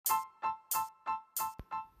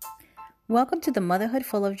Welcome to the Motherhood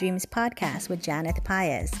Full of Dreams podcast with Janet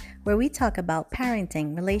Paez, where we talk about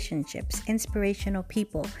parenting, relationships, inspirational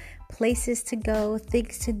people, places to go,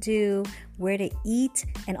 things to do, where to eat,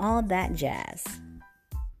 and all that jazz.